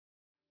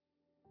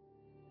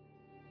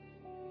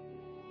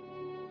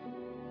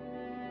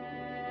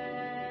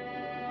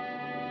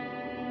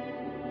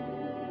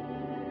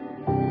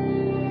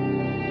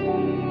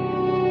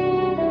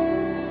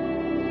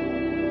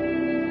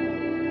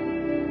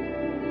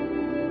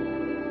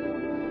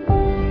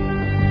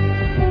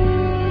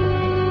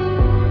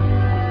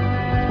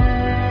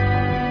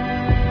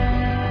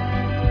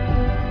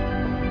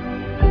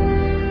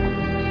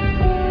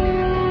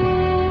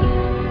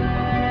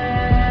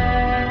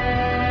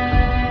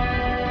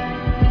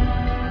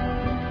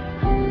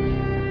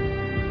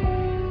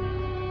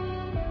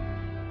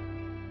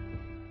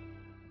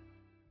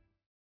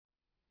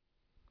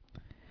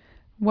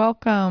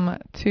Welcome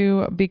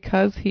to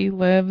Because He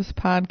Lives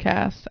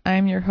podcast.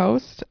 I'm your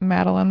host,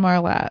 Madeline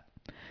Marlatt.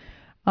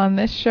 On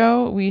this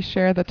show, we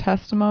share the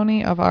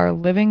testimony of our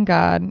living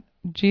God,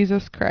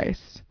 Jesus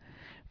Christ,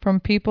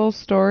 from people's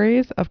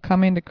stories of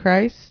coming to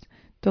Christ,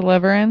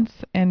 deliverance,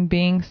 and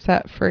being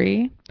set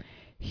free,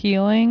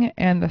 healing,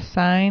 and the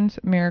signs,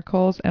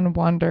 miracles, and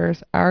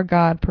wonders our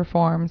God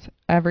performs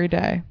every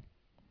day.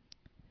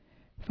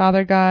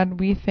 Father God,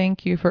 we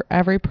thank you for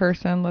every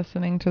person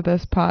listening to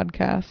this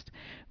podcast.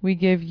 We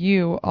give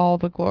you all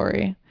the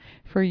glory,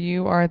 for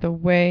you are the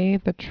way,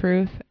 the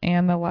truth,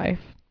 and the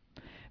life.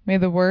 May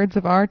the words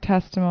of our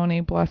testimony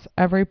bless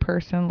every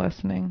person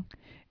listening.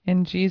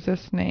 In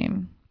Jesus'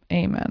 name,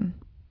 amen.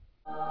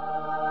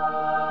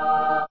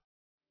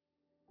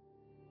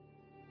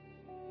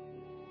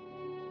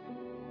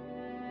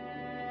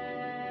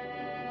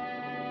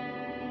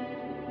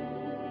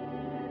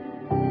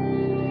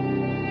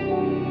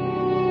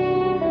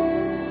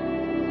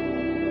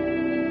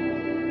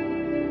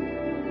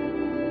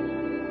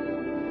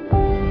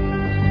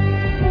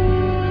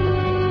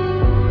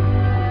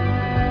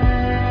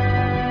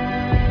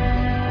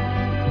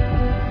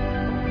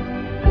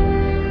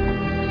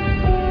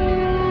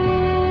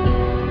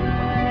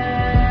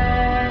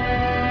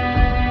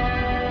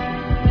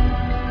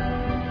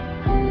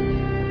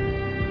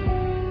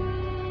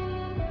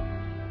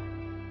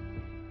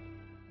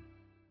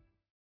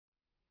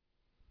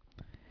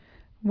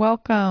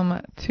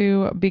 Welcome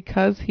to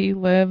Because He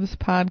Lives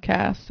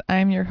podcast.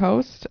 I'm your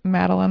host,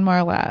 Madeline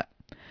Marlatt.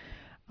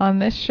 On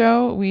this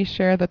show, we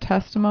share the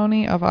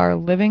testimony of our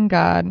living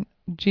God,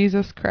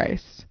 Jesus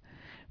Christ,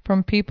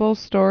 from people's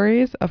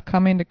stories of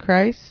coming to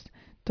Christ,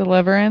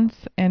 deliverance,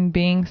 and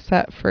being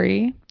set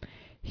free,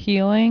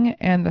 healing,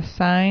 and the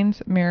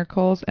signs,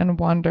 miracles, and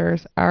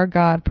wonders our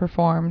God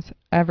performs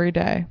every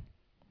day.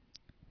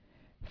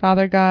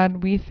 Father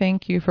God, we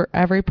thank you for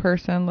every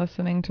person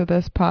listening to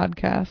this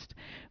podcast.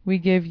 We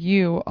give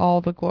you all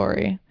the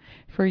glory,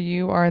 for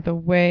you are the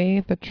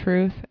way, the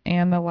truth,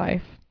 and the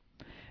life.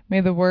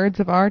 May the words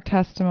of our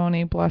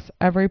testimony bless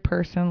every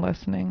person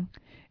listening.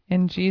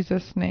 In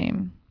Jesus'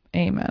 name,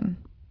 amen.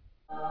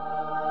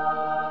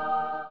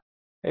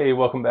 Hey,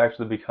 welcome back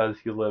to the Because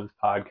He Lives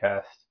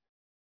podcast.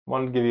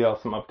 Wanted to give you all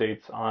some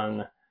updates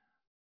on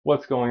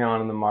what's going on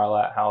in the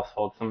Marlatt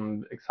household,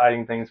 some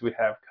exciting things we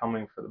have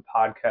coming for the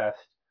podcast.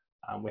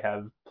 We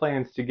have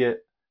plans to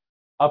get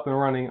up and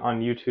running on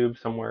YouTube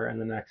somewhere in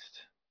the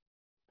next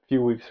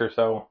few weeks or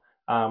so.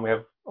 We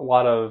have a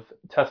lot of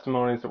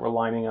testimonies that we're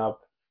lining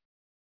up,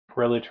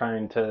 really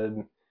trying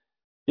to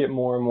get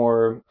more and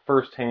more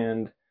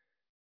firsthand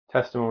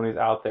testimonies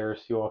out there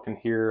so you all can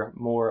hear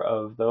more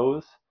of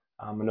those.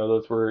 I know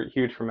those were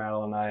huge for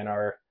Madeline and I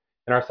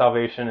in our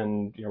salvation,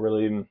 and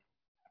really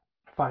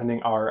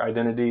finding our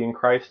identity in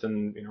Christ,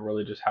 and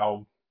really just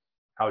how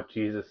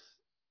Jesus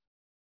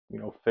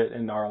fit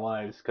into our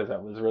lives, because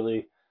that was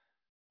really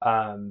it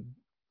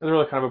was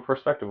really kind of a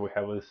perspective we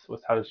had, was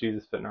how does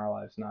Jesus fit in our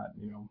lives, not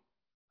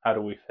how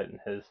do we fit in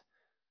his.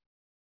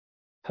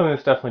 Something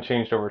that's definitely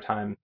changed over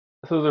time.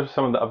 So those are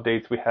some of the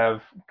updates we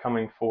have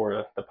coming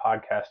for the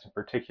podcast in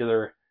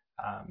particular.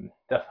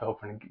 Definitely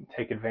hoping to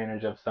take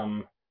advantage of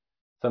some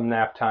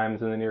nap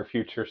times in the near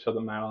future so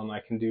that Madeline and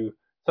I can do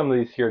some of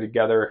these here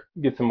together,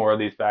 get some more of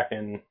these back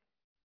in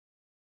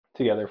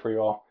together for you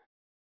all.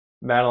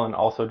 Madeline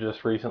also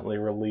just recently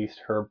released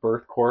her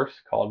birth course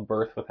called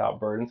Birth Without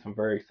Burden, so I'm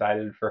very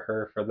excited for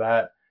her for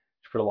that.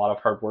 She put a lot of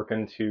hard work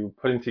into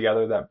putting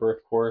together that birth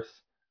course.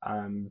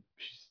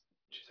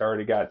 She's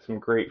already got some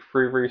great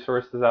free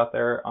resources out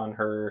there on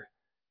her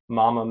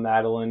Mama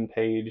Madeline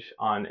page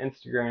on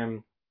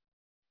Instagram.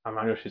 I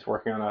know she's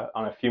working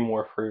on a few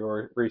more free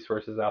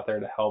resources out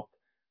there to help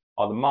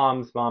all the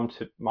moms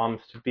to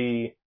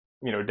be,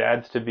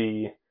 dads to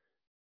be,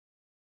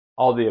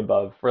 all the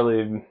above.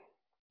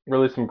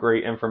 Really some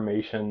great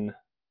information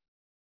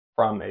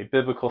from a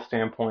biblical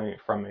standpoint,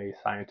 from a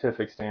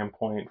scientific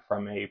standpoint,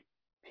 from a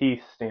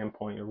peace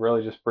standpoint.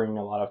 Really just bringing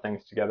a lot of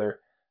things together.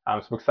 So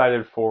I'm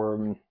excited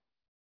for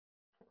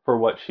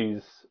what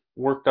she's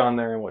worked on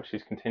there and what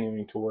she's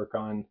continuing to work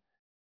on.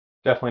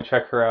 Definitely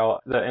check her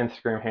out. The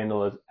Instagram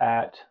handle is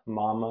at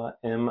Mama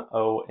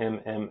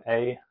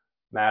MOMMA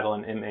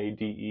Madeline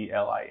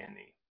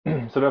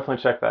MADELINE. So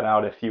definitely check that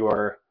out if you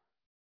are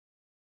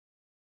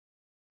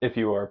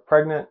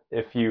pregnant,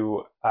 if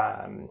you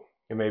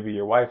maybe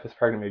your wife is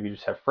pregnant, maybe you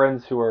just have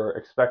friends who are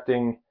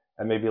expecting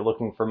and maybe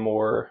looking for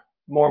more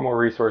and more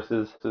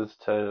resources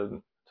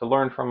to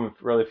learn from,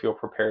 really feel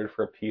prepared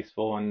for a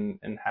peaceful and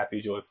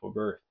happy, joyful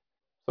birth.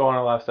 So on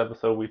our last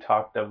episode, we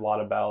talked a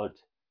lot about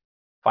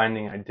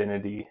finding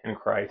identity in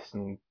Christ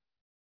and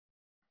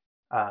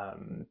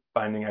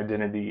finding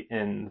identity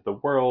in the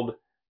world,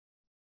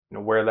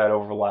 where that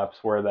overlaps,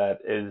 where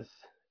that is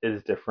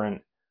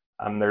different.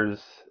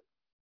 There's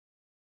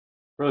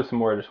really some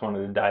more I just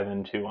wanted to dive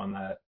into on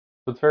that.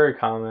 So it's very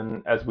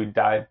common as we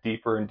dive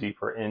deeper and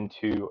deeper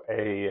into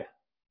a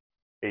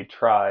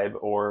tribe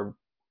or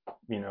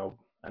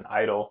an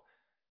idol,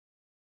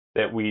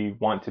 that we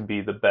want to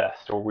be the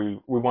best, or we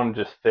want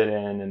to just fit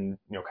in and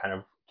kind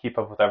of keep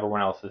up with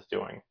everyone else is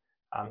doing.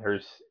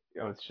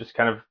 It's just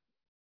kind of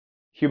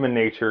human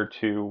nature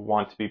to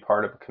want to be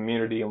part of a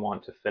community and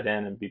want to fit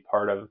in and be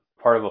part of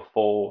a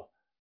full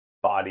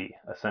body,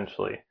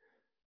 essentially.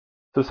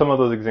 So some of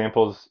those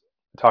examples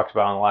talked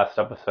about in the last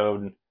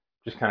episode,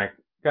 just kind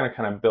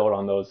of build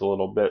on those a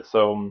little bit.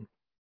 So,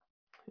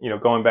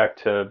 going back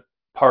to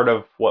part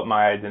of what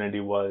my identity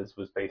was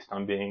based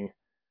on being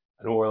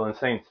a New Orleans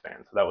Saints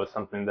fan. So that was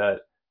something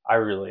that I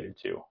related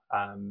to.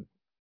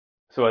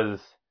 So as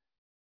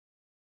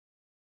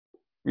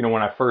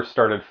when I first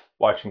started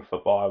watching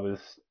football,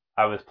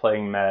 I was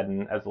playing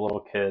Madden as a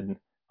little kid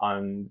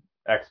on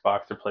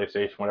Xbox or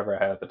PlayStation, whatever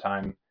I had at the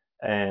time,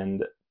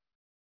 and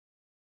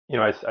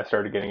I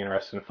started getting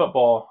interested in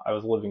football. I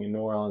was living in New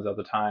Orleans at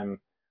the time,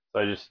 so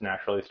I just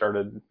naturally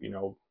started,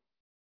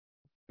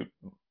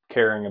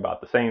 caring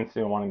about the Saints,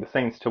 wanting the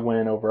Saints to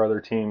win over other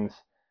teams.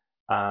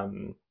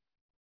 Um,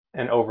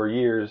 and over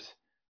years,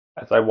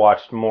 as I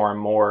watched more and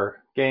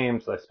more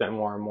games, I spent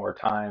more and more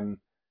time,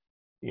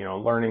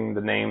 learning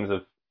the names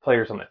of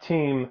players on the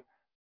team,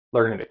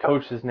 learning the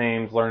coaches'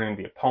 names, learning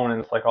the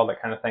opponents, like all that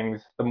kind of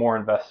things. The more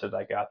invested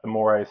I got, the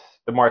more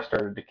I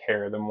started to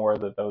care, the more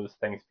that those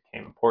things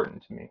became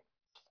important to me.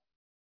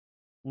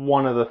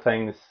 One of the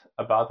things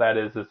about that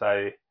is, as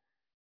I,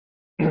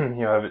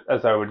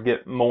 as I would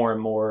get more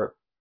and more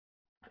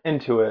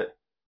into it,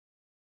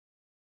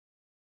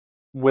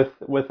 with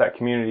that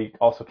community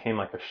also came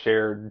like a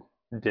shared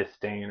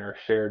disdain or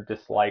shared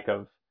dislike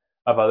of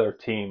other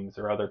teams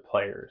or other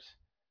players.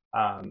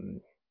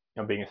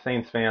 Being a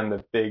Saints fan,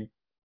 the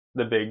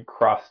big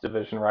cross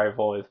division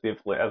rival is the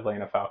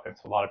Atlanta Falcons.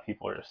 A lot of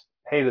people just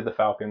hated the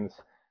Falcons.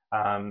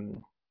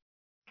 Um,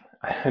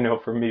 I know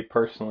for me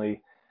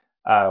personally,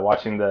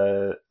 watching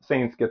the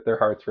Saints get their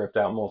hearts ripped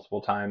out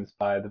multiple times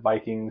by the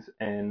Vikings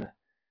in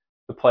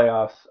the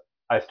playoffs,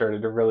 I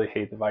started to really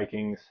hate the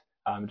Vikings.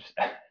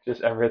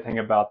 Just everything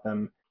about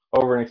them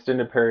over an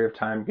extended period of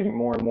time, getting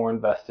more and more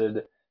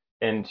invested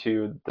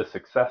into the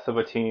success of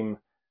a team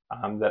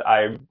that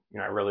I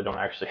really don't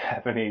actually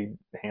have any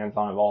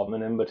hands-on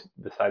involvement in, but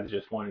besides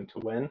just wanting to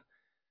win.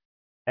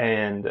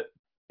 And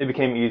it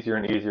became easier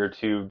and easier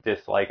to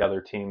dislike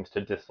other teams,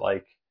 to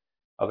dislike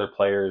other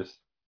players,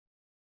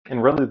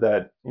 and really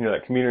that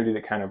community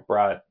that kind of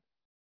brought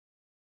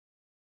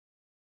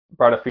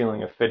a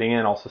feeling of fitting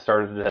in also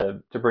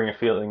started to bring a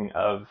feeling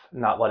of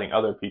not letting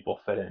other people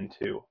fit in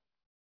too.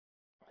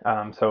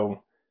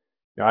 So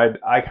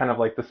I kind of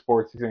like the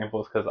sports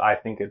examples because I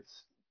think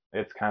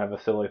it's kind of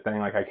a silly thing.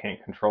 Like I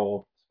can't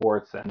control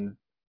sports, and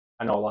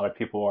I know a lot of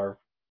people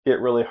get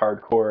really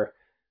hardcore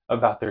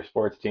about their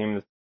sports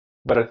teams,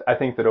 but I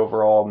think that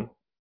overall,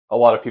 a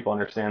lot of people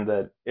understand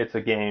that it's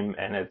a game,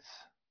 and it's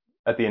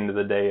at the end of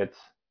the day,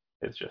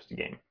 it's just a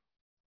game.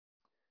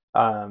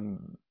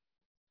 Um,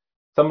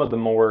 some of the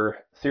more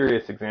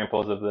serious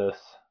examples of this,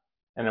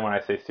 and then when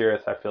I say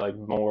serious, I feel like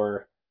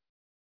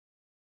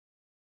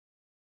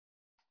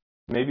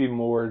maybe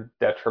more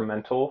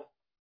detrimental,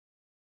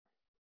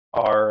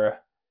 are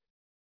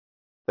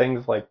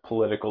things like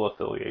political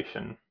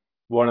affiliation.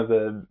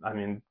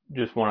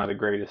 Just one of the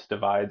greatest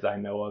divides I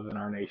know of in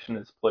our nation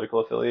is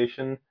political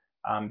affiliation,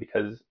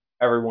 because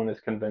everyone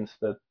is convinced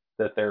that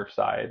their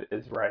side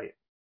is right.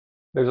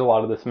 There's a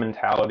lot of this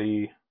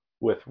mentality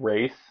with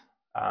race.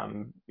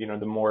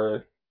 The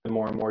more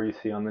and more you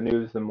see on the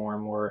news, the more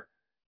and more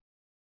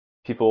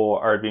people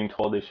are being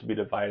told they should be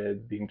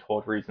divided, being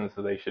told reasons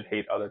that they should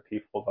hate other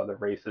people of other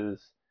races,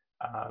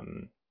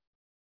 um,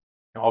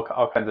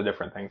 all kinds of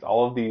different things.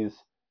 All of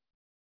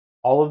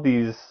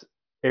these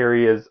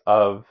areas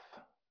of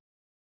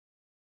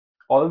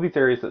all of these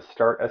areas that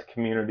start as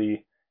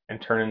community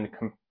and turn into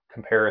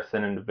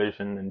comparison and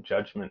division and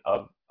judgment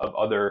of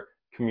other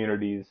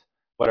communities,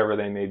 whatever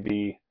they may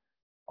be,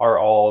 are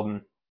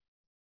all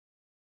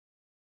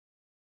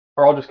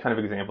just kind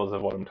of examples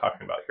of what I'm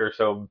talking about here.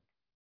 So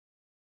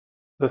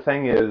the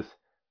thing is,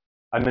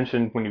 I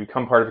mentioned when you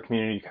become part of a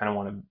community,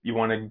 you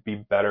want to be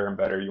better and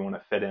better. You want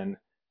to fit in,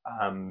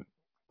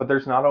 but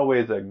there's not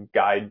always a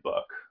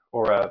guidebook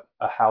or a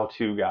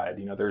how-to guide.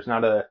 There's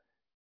not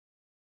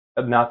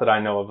that I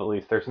know of at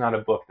least. There's not a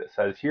book that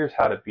says here's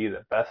how to be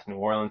the best New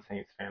Orleans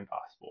Saints fan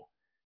possible.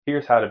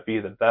 Here's how to be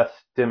the best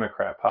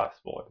Democrat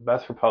possible, or the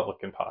best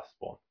Republican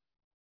possible.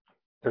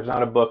 There's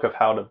not a book of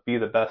how to be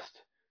the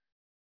best,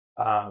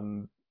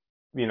 um,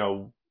 you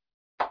know,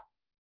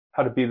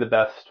 how to be the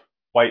best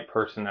white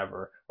person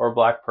ever, or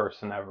black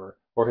person ever,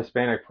 or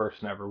Hispanic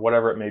person ever,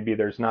 whatever it may be.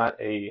 There's not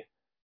a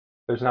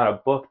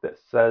book that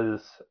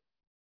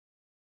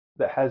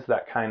has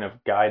that kind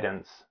of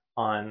guidance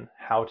on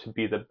how to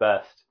be the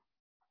best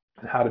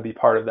and how to be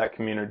part of that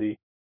community.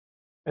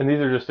 And these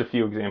are just a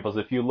few examples.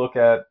 If you look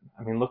at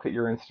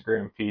your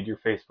Instagram feed, your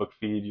Facebook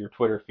feed, your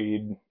Twitter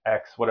feed,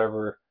 X,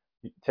 whatever,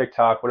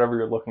 TikTok, whatever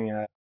you're looking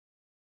at,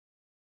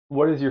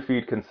 what does your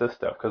feed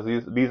consist of? Because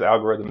these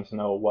algorithms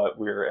know what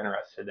we're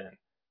interested in.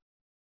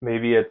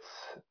 Maybe it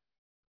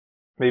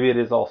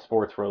is all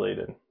sports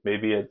related.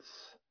 Maybe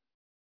it's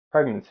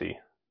pregnancy.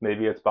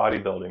 Maybe it's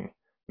bodybuilding.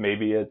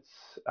 Maybe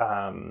it's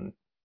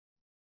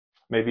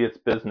Maybe it's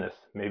business,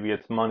 maybe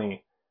it's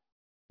money,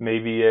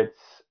 maybe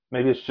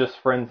it's just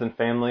friends and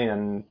family,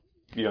 and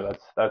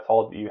that's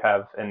all that you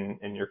have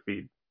in your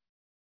feed.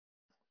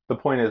 The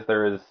point is,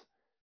 there is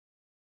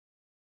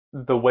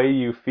the way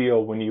you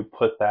feel when you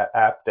put that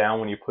app down,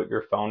 when you put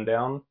your phone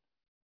down,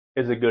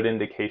 is a good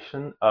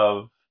indication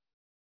of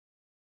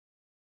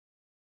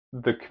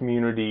the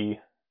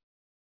community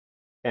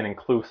and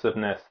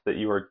inclusiveness that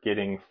you are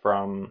getting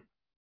from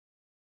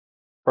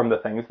the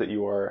things that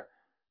you are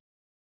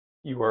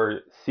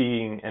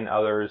seeing in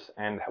others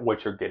and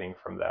what you're getting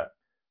from that.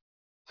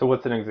 So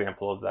what's an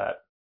example of that?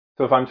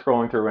 So if I'm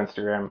scrolling through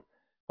Instagram,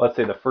 let's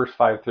say the first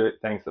five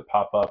things that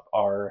pop up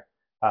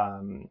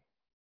um,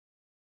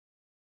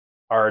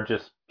 are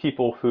just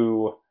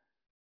people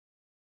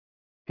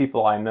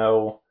I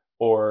know,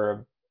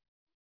 or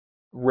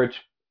rich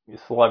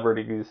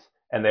celebrities,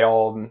 and they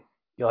all,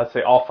 let's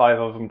say all five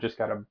of them just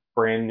got a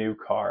brand new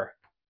car.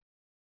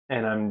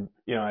 And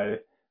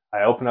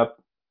I open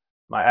up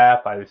my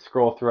app, I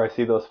scroll through, I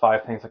see those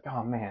five things, like,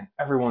 oh man,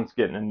 everyone's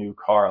getting a new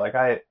car. Like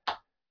I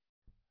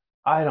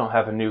don't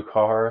have a new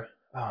car.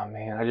 Oh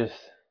man,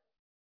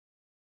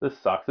 this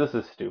sucks. This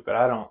is stupid.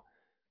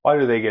 Why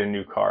do they get a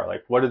new car?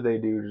 Like, what did they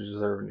do to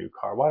deserve a new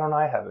car? Why don't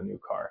I have a new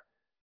car?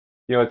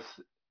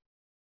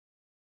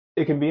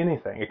 It can be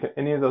anything.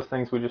 Any of those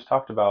things we just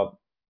talked about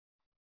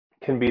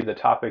can be the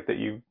topic that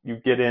you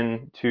get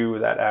into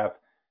that app.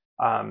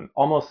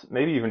 Almost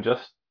maybe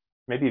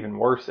even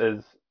worse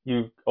is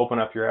you open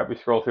up your app, you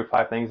scroll through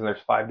five things, and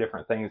there's five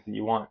different things that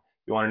you want.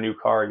 You want a new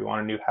car, you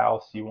want a new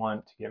house, you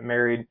want to get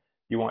married,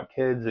 you want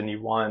kids, and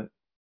you want,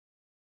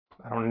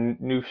 I don't know,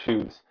 new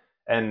shoes.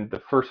 And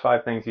the first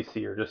five things you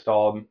see are just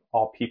all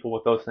people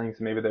with those things.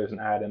 Maybe there's an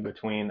ad in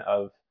between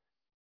of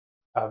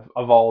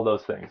all of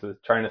those things.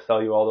 It's trying to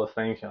sell you all those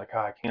things. You're like, oh,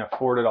 I can't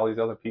afford it. All these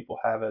other people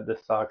have it. This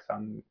sucks.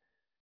 I'm,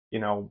 you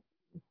know,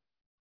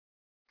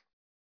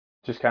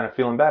 just kind of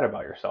feeling bad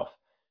about yourself.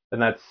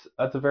 And that's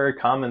a very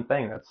common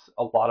thing. That's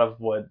a lot of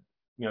what,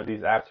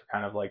 these apps are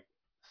kind of like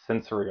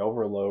sensory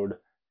overload,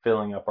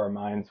 filling up our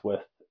minds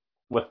with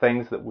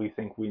things that we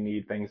think we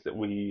need, things that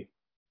we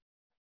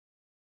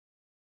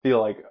feel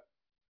like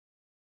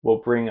will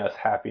bring us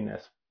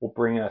happiness, will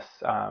bring us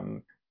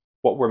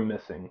what we're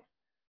missing.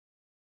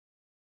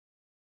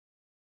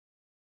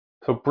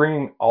 So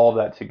bringing all of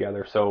that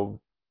together.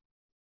 So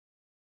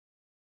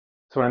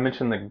when I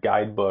mentioned the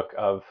guidebook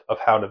of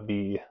how to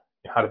be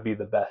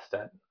the best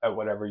at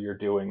whatever you're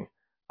doing,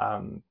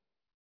 um,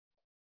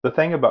 the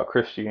thing about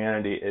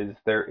Christianity is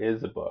there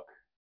is a book,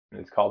 and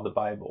it's called the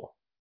Bible.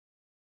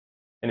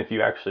 And if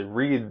you actually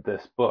read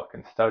this book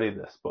and study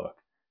this book,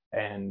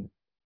 and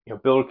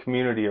build a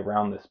community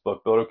around this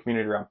book, build a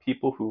community around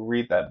people who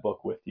read that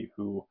book with you,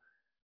 who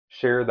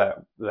share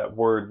that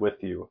word with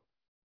you,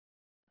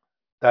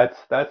 that's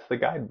the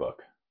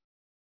guidebook.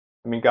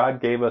 I mean,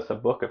 God gave us a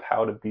book of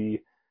how to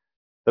be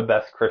the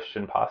best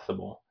Christian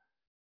possible.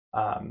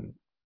 Um,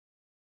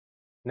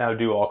 Now,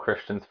 do all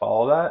Christians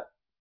follow that?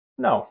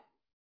 No,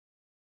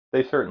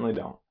 they certainly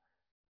don't.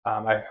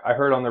 I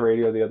heard on the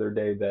radio the other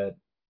day that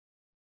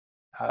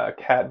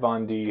Kat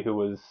Von D, who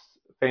was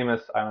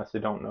famous, I honestly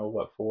don't know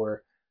what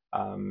for.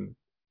 Um,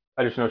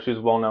 I just know she was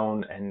well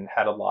known and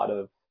had a lot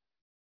of,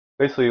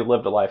 basically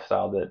lived a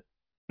lifestyle that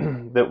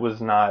that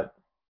was not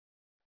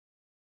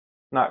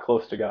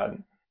close to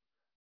God.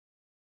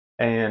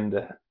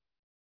 And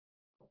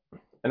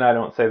and I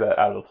don't say that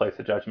out of the place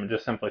of judgment,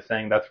 just simply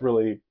saying that's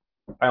really,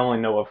 I only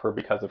know of her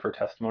because of her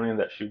testimony, and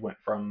that she went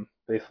from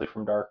basically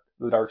from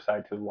the dark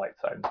side to the light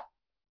side.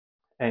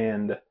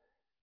 And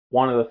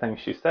one of the things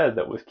she said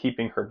that was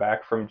keeping her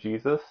back from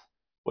Jesus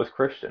was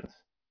Christians.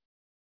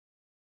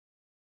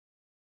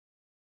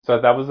 So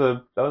that was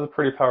a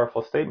pretty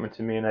powerful statement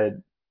to me,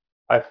 and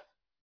I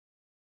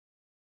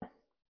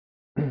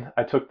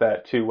I took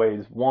that two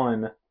ways.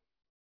 One,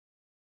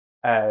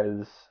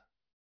 as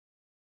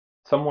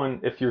someone,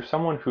 if you're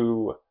someone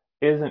who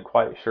isn't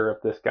quite sure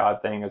if this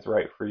God thing is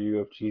right for you,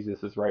 if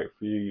Jesus is right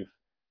for you,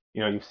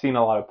 you've seen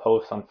a lot of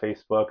posts on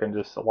Facebook, and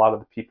just a lot of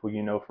the people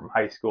from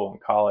high school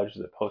and college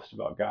that post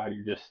about God,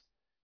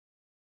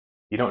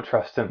 you don't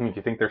trust them.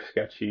 You think they're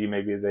sketchy.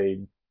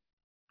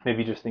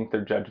 Maybe just think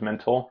they're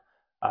judgmental.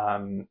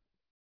 Um,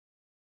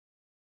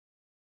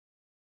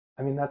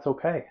 I mean, that's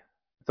okay.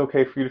 It's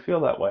okay for you to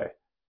feel that way,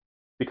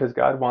 because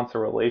God wants a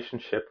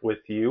relationship with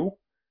you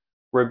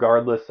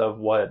regardless of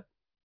what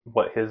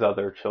his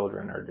other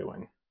children are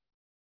doing.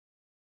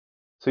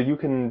 So you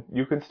can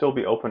still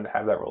be open to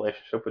have that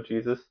relationship with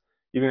Jesus.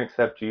 You can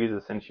accept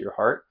Jesus into your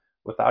heart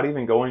without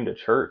even going to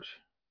church.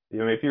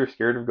 Maybe you're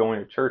scared of going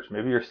to church.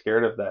 Maybe you're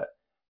scared of that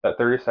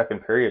 30-second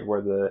period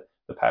where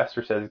the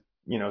pastor says,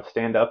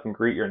 stand up and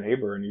greet your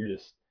neighbor, and you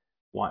just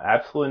want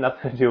absolutely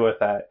nothing to do with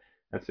that.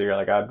 And so you're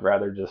like, I'd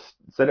rather just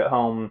sit at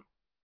home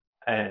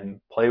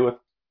and play with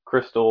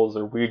crystals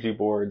or Ouija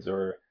boards,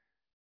 or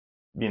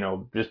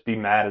just be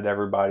mad at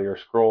everybody, or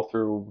scroll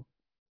through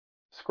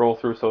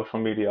social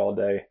media all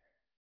day.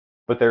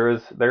 But there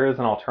is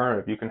an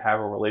alternative. You can have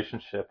a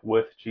relationship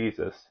with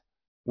Jesus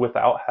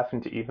without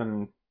having to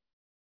even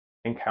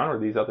encounter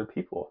these other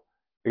people.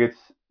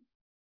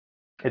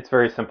 it's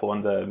very simple,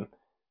 and the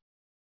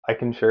I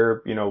can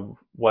share,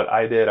 what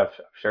I did. I've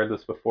shared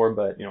this before,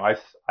 but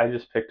I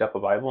just picked up a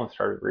Bible and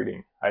started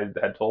reading. I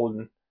had told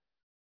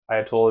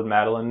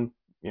Madeline,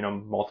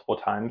 multiple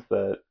times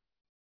that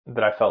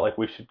I felt like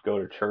we should go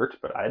to church,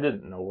 but I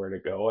didn't know where to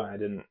go, and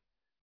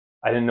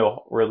I didn't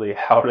know really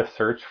how to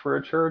search for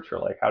a church, or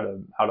like how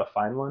to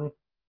find one.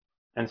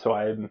 And so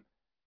I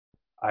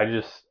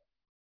just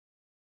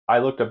I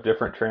looked up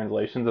different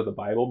translations of the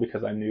Bible,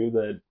 because I knew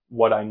that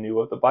what I knew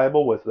of the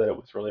Bible was that it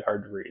was really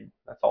hard to read.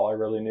 That's all I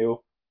really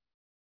knew.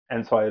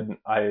 And so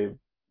I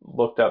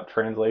looked up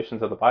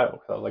translations of the Bible,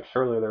 because I was like,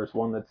 surely there's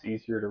one that's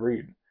easier to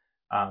read.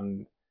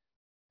 Um,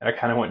 and I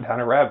kind of went down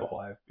a rabbit hole.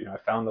 I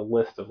found a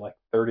list of like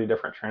 30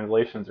 different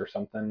translations or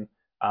something.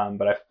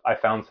 But I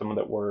found some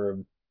that were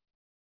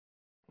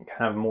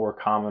kind of more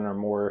common,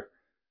 or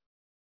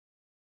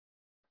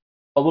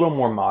a little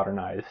more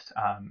modernized.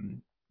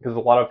 Because a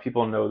lot of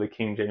people know the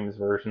King James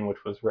version,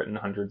 which was written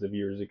hundreds of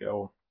years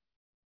ago,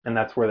 and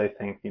that's where they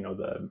think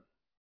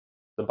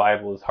the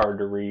Bible is hard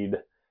to read.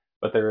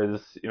 But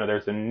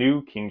there's a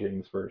new King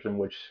James version,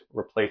 which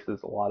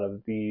replaces a lot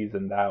of these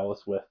and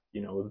thous with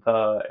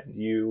the and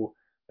you,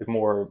 like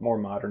more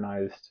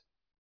modernized,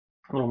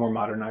 a little more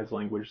modernized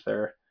language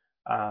there.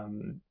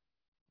 Um,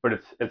 but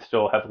it's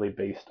still heavily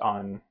based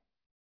on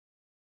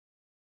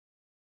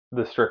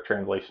the strict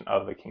translation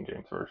of the King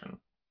James version.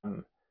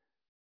 Um,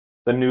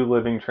 the New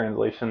Living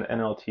Translation, the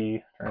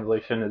NLT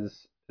translation,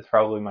 is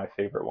probably my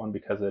favorite one,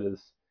 because it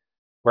is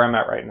where I'm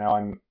at right now.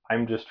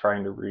 I'm just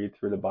trying to read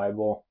through the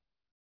Bible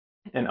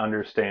and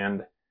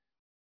understand,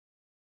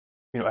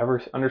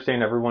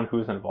 understand everyone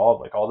who's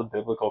involved, like all the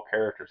biblical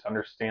characters,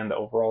 understand the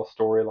overall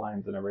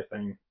storylines and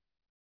everything.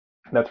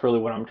 That's really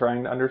what I'm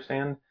trying to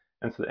understand.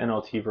 And so the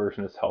NLT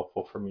version is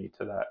helpful to me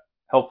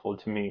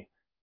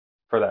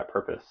for that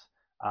purpose.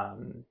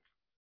 Um,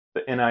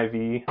 the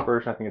NIV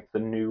version, I think it's the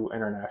New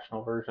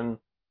International Version,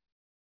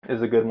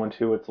 is a good one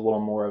too. It's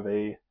more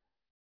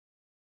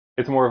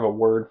of a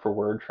word for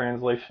word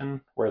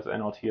translation, whereas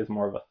NLT is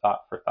more of a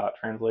thought for thought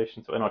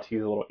translation. So NLT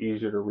is a little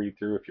easier to read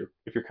through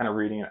if you're kind of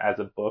reading it as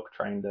a book,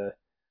 trying to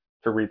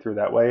read through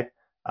that way.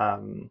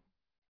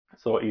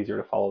 It's a little easier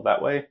to follow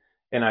that way.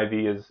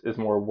 NIV is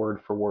more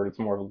word for word. It's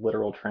more of a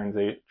literal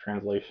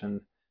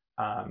translation.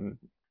 Um,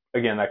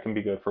 Again, that can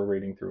be good for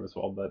reading through as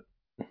well, but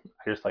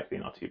I just like the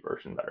NLT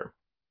version better.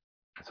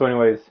 So,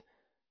 anyways,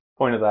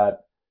 point of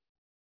that,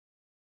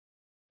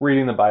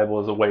 reading the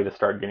Bible is a way to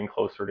start getting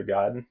closer to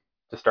God,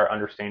 to start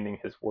understanding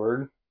His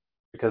Word,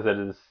 because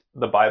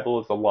the Bible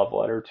is a love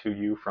letter to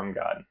you from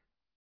God.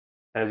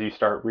 And as you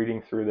start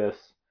reading through this,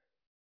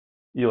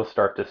 you'll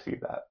start to see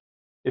that.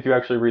 If you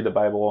actually read the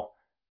Bible,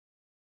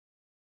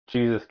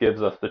 Jesus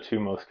gives us the two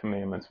most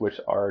commandments, which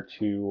are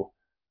to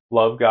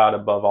love God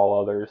above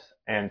all others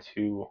and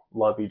to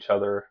love each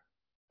other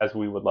as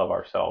we would love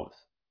ourselves.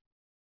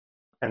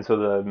 And so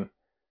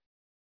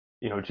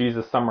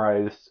Jesus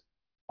summarized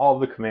all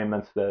the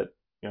commandments that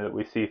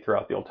we see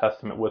throughout the Old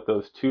Testament with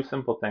those two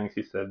simple things.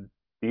 He said,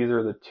 these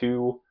are the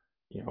two,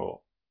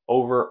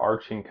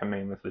 overarching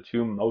commandments, the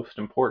two most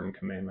important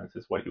commandments,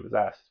 is what he was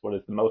asked. What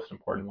is the most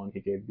important one? He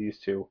gave these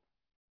two.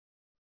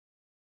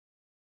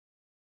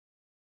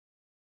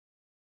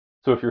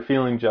 So if you're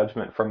feeling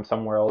judgment from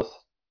somewhere else,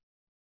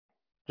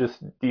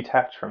 just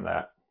detach from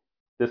that.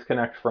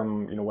 Disconnect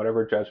from,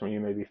 whatever judgment you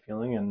may be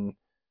feeling, and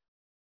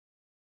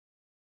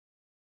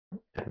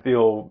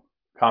feel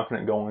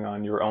confident going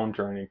on your own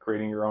journey,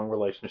 creating your own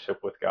relationship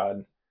with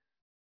God,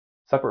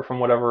 separate from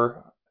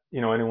whatever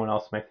anyone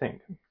else may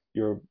think.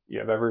 You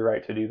have every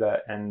right to do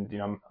that, and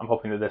I'm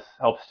hoping that this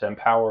helps to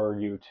empower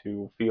you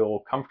to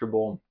feel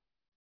comfortable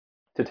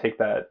to take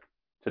that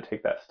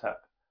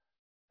step.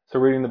 So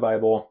reading the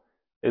Bible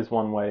is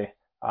one way.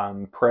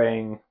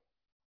 Praying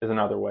is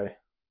another way.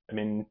 I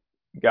mean,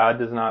 God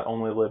does not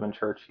only live in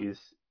church. He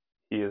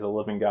is a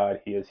living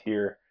God. He is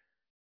here.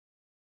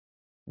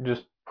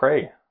 Just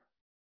pray.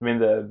 I mean,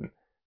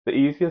 the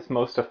easiest,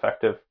 most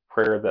effective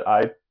prayer that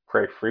I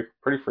pray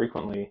pretty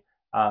frequently,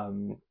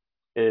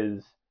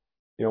 is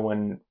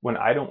when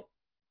I don't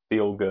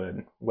feel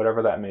good,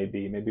 whatever that may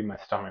be. Maybe my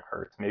stomach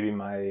hurts. Maybe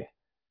I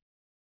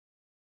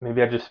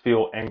just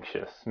feel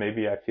anxious.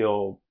 Maybe I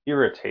feel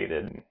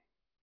irritated,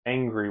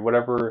 angry,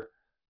 whatever,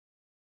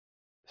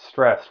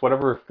 stressed,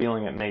 whatever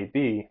feeling it may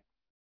be.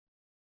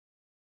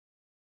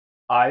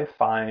 I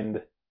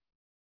find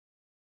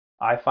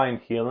I find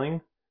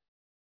healing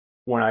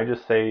when I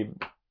just say,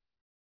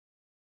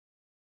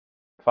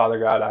 Father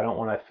God, I don't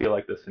want to feel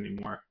like this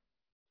anymore.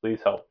 Please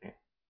help me.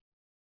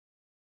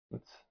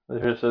 It's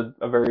just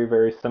a very,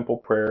 very simple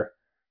prayer,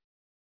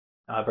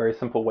 a very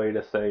simple way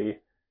to say,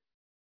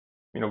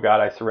 God,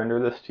 I surrender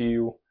this to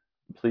you.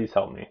 Please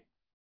help me.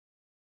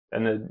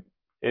 And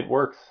it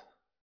works.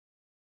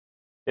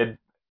 It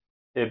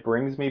it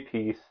brings me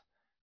peace,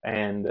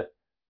 and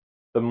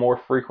the more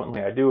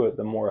frequently I do it,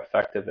 the more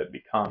effective it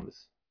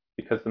becomes.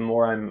 Because the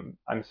more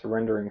I'm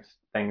surrendering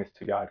things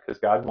to God, because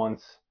God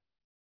wants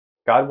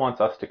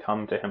us to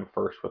come to Him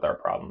first with our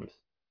problems.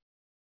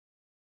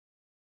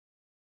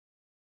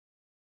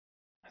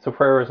 So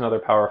prayer is another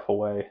powerful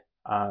way.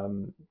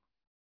 Um,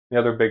 the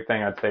other big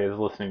thing I'd say is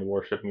listening to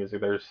worship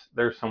music.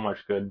 There's so much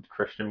good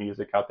Christian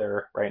music out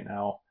there right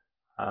now.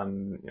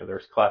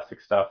 There's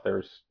classic stuff.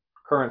 There's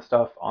current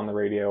stuff on the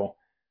radio.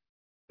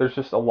 There's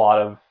just a lot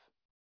of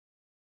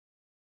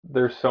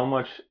there's so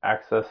much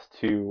access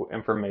to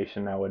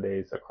information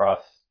nowadays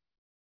across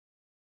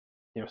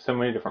so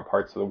many different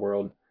parts of the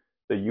world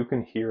that you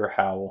can hear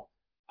how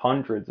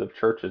hundreds of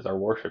churches are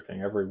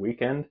worshiping every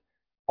weekend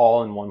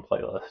all in one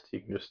playlist. You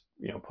can just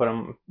put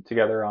them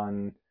together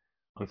on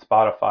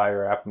Spotify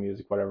or Apple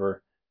Music,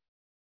 whatever.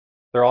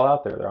 They're all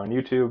out there. They're on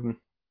YouTube,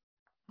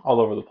 all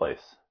over the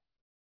place.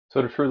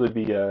 So to truly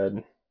be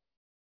a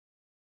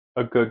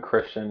good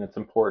Christian, it's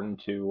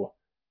important to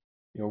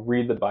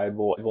read the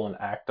Bible and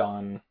act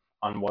on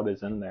what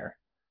is in there.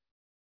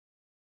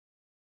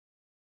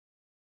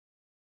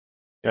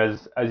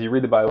 As you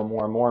read the Bible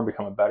more and more and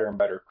become a better and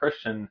better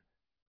Christian,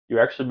 you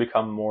actually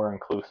become more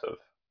inclusive.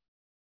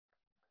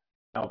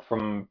 Now,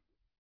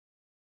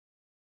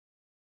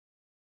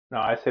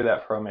 I say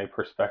that from a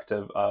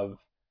perspective of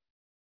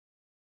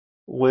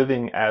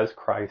living as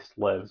Christ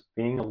lives,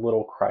 being a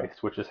little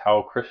Christ, which is how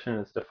a Christian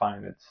is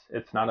defined.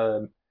 It's not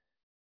a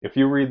if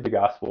you read the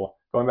gospel,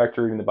 going back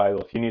to reading the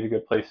Bible, if you need a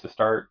good place to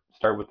start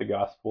with the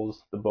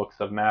gospels, the books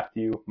of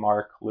Matthew,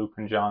 Mark, Luke,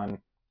 and John.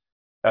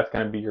 That's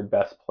going to be your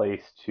best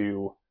place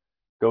to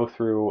go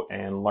through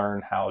and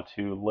learn how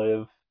to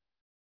live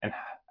and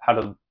how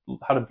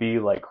to be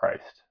like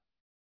Christ.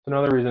 It's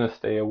another reason to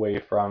stay away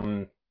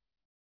from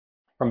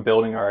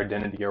building our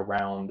identity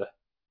around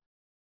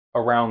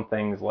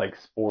things like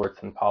sports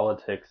and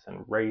politics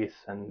and race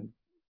and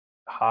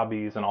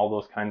hobbies and all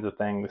those kinds of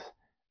things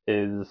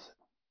is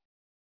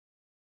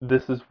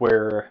this is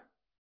where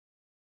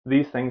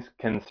these things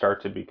can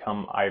start to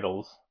become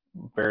idols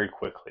very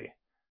quickly.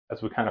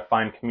 As we kind of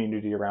find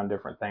community around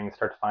different things,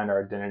 start to find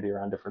our identity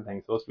around different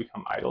things, those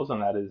become idols,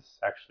 and that is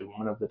actually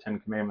one of the Ten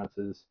Commandments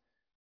is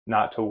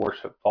not to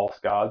worship false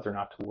gods or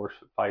not to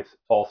worship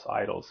false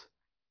idols.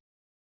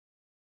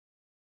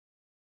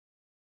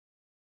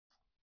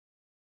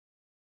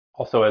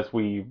 Also, as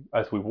we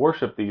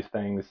worship these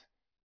things,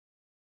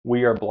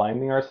 we are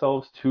blinding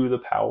ourselves to the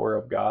power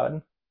of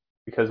God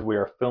because we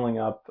are filling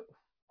up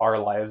our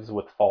lives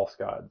with false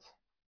gods.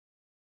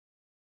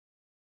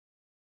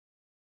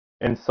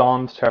 In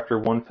Psalms chapter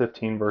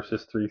 115,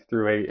 verses 3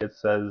 through 8, it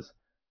says,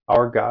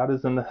 "Our God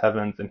is in the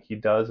heavens, and he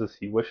does as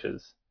he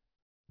wishes.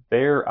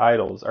 Their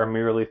idols are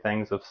merely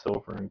things of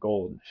silver and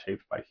gold,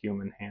 shaped by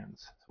human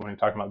hands." So when you're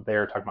talking about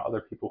talking about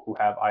other people who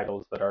have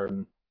idols that are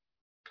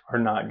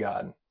not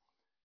God.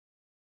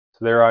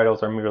 So their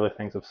idols are merely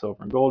things of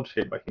silver and gold,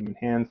 shaped by human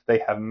hands. They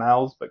have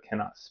mouths but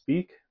cannot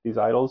speak, these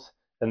idols,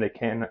 and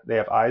they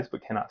have eyes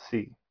but cannot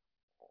see.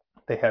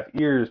 They have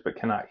ears but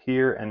cannot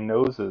hear, and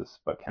noses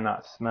but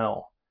cannot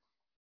smell.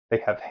 They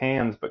have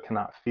hands but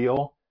cannot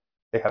feel.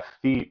 They have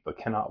feet but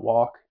cannot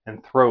walk,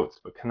 and throats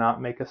but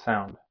cannot make a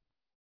sound.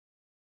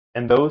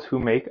 And those who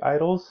make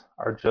idols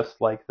are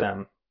just like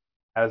them,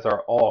 as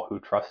are all who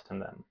trust in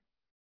them.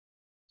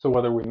 So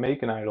whether we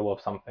make an idol of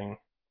something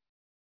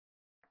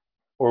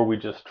or we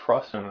just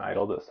trust in an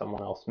idol that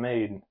someone else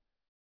made,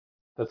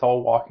 that's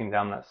all walking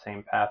down that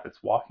same path.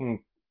 It's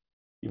walking,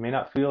 you may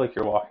not feel like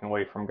you're walking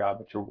away from God,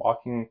 but you're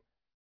walking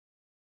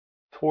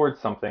towards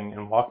something,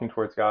 and walking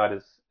towards God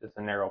is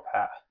a narrow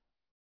path.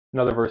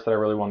 Another verse that I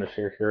really want to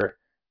share here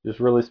just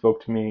really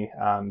spoke to me.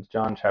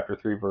 John chapter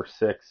 3, verse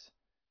 6.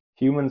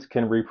 Humans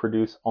can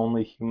reproduce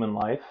only human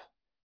life,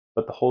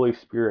 but the Holy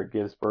Spirit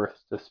gives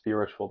birth to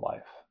spiritual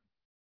life.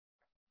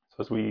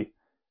 So as we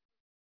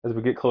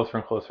get closer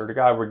and closer to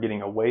God, we're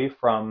getting away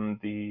from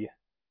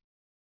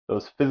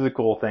those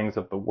physical things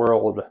of the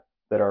world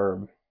that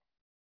are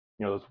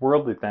those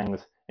worldly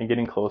things, and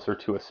getting closer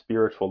to a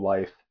spiritual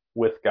life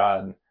with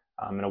God,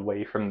 and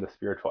away from the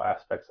spiritual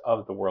aspects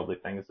of the worldly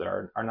things that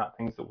are not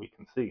things that we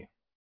can see.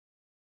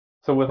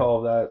 So with all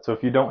of that, so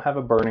if you don't have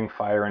a burning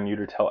fire in you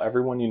to tell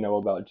everyone you know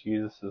about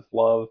Jesus'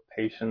 love,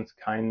 patience,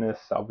 kindness,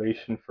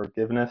 salvation,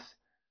 forgiveness,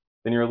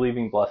 then you're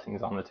leaving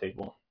blessings on the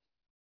table.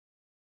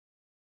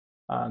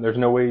 There's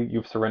no way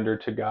you've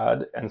surrendered to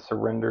God and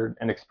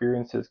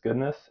experienced his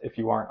goodness if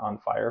you aren't on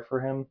fire for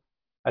him.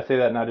 I say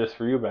that not just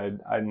for you, but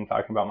I'm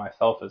talking about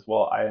myself as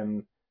well. I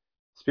am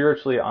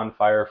spiritually on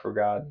fire for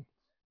God,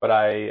 but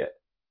I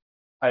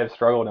have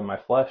struggled in my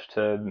flesh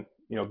to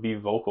be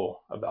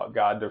vocal about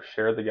God, to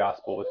share the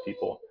gospel with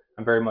people.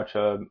 I'm very much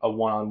a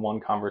one-on-one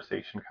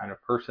conversation kind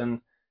of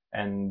person,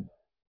 and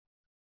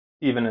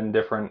even in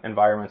different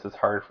environments, it's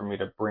hard for me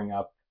to bring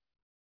up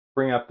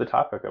the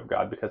topic of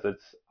God because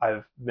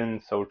I've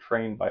been so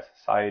trained by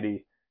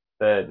society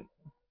that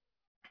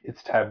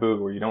it's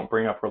taboo, or you don't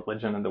bring up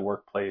religion in the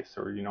workplace,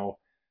 or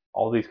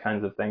all these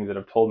kinds of things that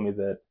have told me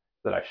that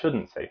I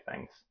shouldn't say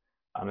things.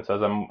 And so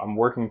as I'm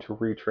working to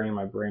retrain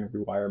my brain,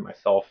 rewire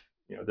myself,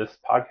 this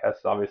podcast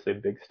is obviously a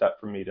big step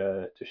for me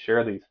to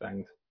share these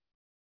things.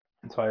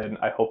 And so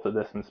I hope that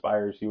this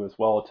inspires you as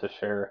well to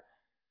share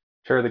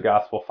the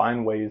gospel,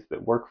 find ways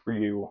that work for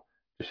you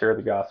to share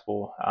the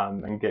gospel,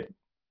 and get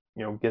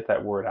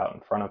that word out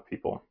in front of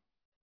people.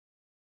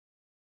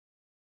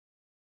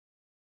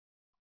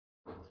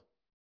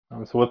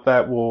 So with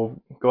that,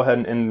 we'll go ahead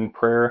and end in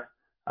prayer.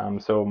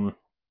 So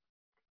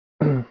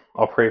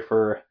I'll pray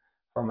for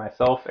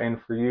myself and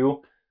for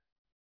you.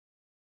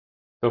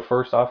 So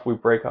first off, we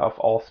break off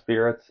all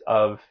spirits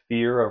of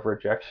fear of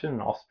rejection,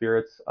 all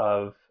spirits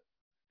of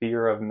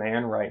fear of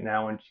man right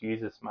now in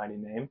Jesus' mighty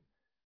name.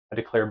 I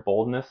declare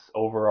boldness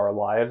over our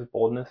lives,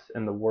 boldness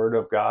in the Word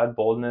of God,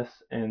 boldness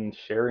in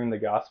sharing the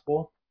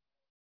gospel.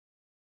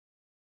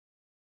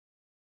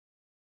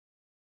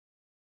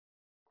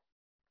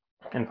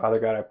 And Father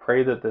God, I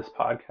pray that this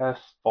podcast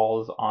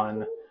falls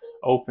on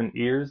open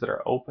ears that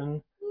are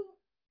open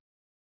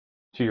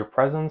to your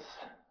presence,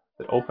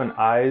 that open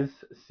eyes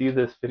see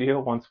this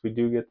video once we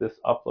do get this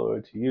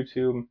uploaded to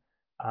YouTube,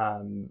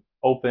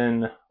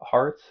 open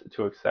hearts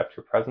to accept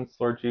your presence,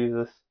 Lord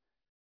Jesus,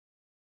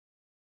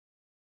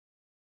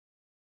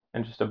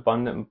 and just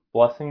abundant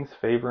blessings,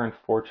 favor, and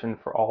fortune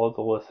for all of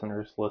the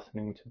listeners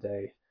listening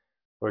today.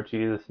 Lord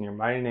Jesus, in your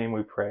mighty name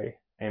we pray.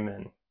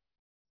 Amen.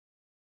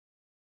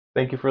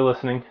 Thank you for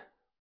listening.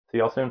 See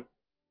y'all soon.